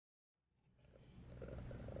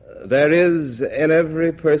There is in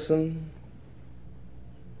every person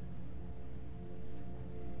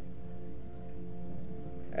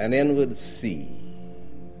an inward sea.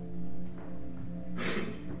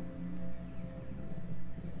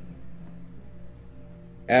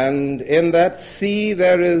 And in that sea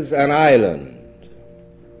there is an island.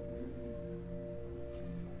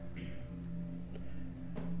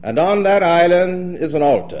 And on that island is an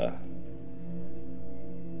altar.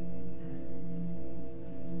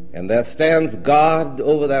 And there stands God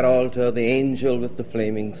over that altar, the angel with the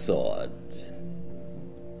flaming sword.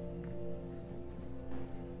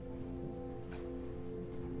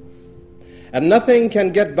 And nothing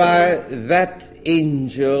can get by that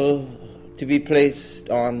angel to be placed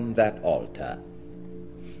on that altar.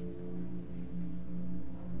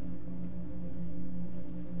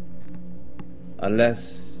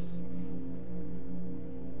 Unless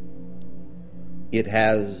it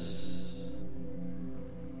has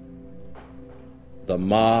the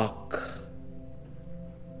mark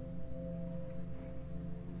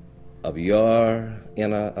of your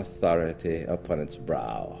inner authority upon its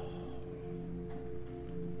brow.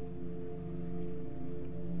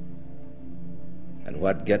 And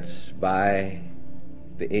what gets by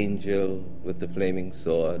the angel with the flaming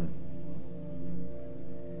sword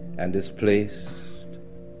and is placed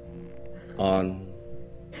on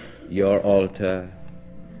your altar,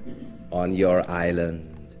 on your island,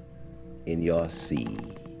 in your sea,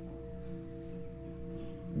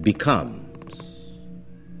 becomes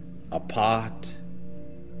a part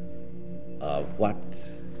of what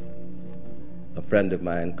a friend of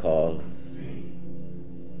mine calls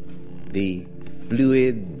the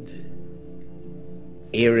fluid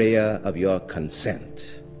area of your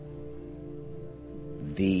consent,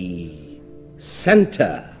 the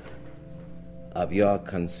center of your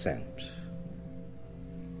consent.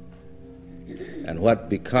 And what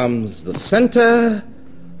becomes the center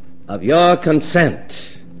of your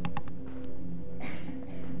consent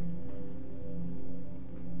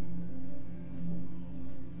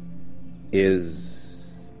is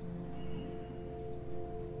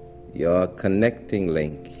your connecting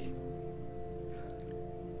link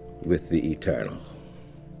with the eternal.